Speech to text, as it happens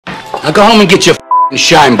Now go home and get your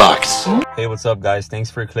shine box. Hey, what's up, guys? Thanks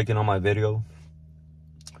for clicking on my video.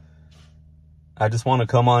 I just want to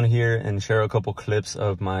come on here and share a couple clips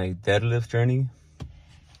of my deadlift journey.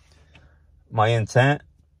 My intent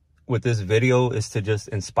with this video is to just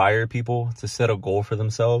inspire people to set a goal for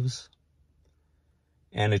themselves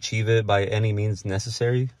and achieve it by any means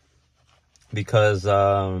necessary. Because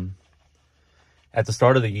at the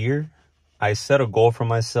start of the year, I set a goal for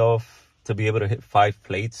myself to be able to hit 5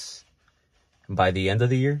 plates by the end of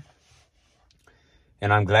the year.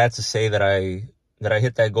 And I'm glad to say that I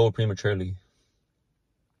hit that goal prematurely.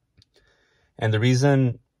 And the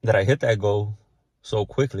reason that I hit that goal so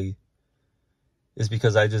quickly is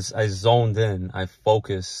because I zoned in, I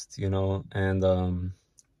focused, you know, and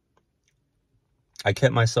I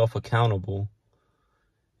kept myself accountable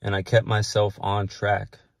and I kept myself on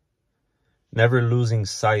track, never losing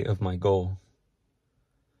sight of my goal.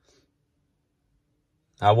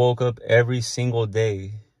 I woke up every single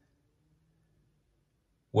day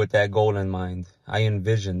with that goal in mind. I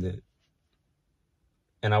envisioned it.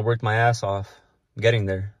 And I worked my ass off getting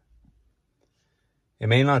there. It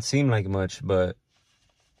may not seem like much, but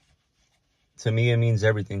to me it means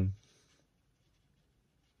everything.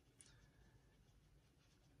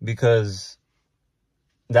 Because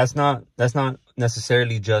that's not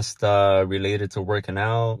necessarily just related to working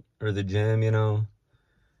out or the gym, you know.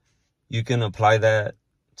 You can apply that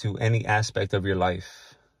to any aspect of your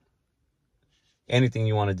life. Anything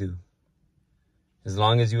you want to do. As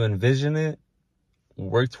long as you envision it,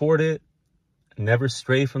 work toward it, never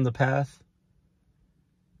stray from the path,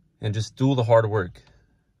 and just do the hard work.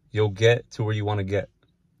 You'll get to where you want to get.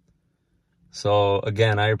 So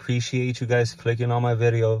again, I appreciate you guys clicking on my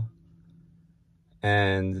video,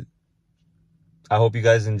 and I hope you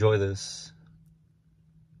guys enjoy this.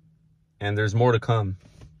 And there's more to come.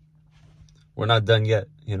 We're not done yet,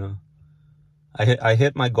 you know. I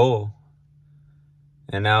hit my goal,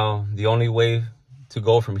 and now the only way to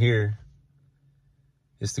go from here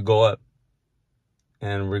is to go up.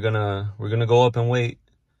 And we're gonna go up and wait.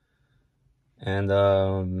 And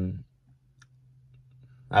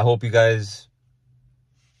I hope you guys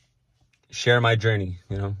share my journey,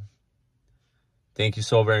 you know. Thank you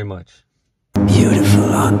so very much.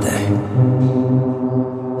 Beautiful, aren't they?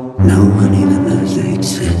 No one even knows they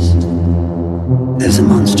exist. There's a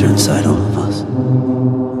monster inside all of us.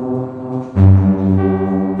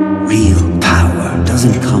 Real power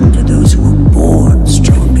doesn't come to those who are born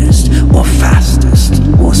strongest, or fastest,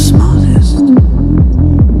 or smartest.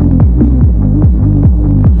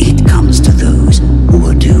 It comes to those who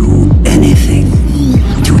will do anything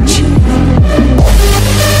to achieve it.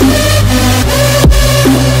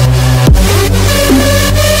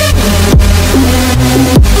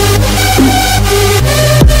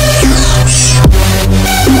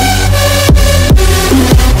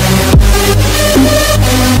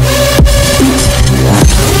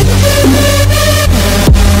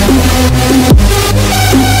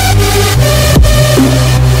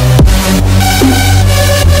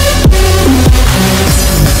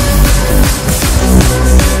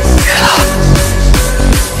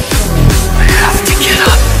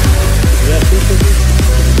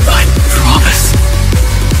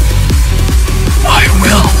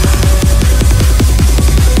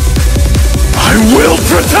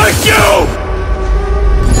 Protect you!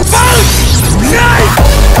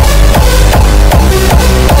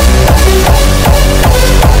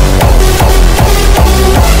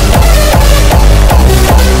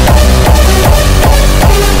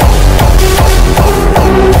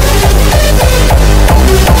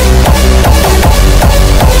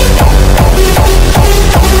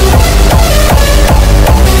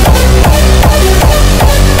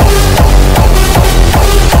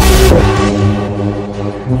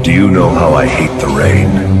 Do you know how I hate the rain?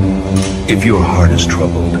 If your heart is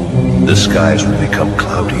troubled, the skies will become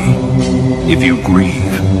cloudy. If you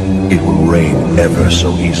grieve, it will rain ever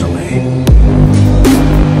so easily.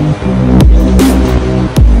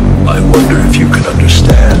 I wonder if you can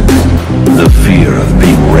understand the fear of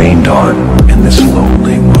being rained on in this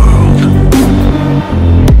lonely world.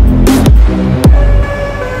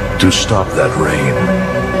 To stop that rain,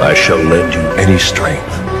 I shall lend you any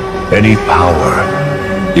strength, any power.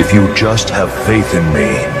 If you just have faith in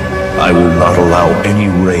me, I will not allow any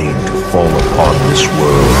rain to fall upon this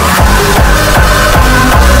world.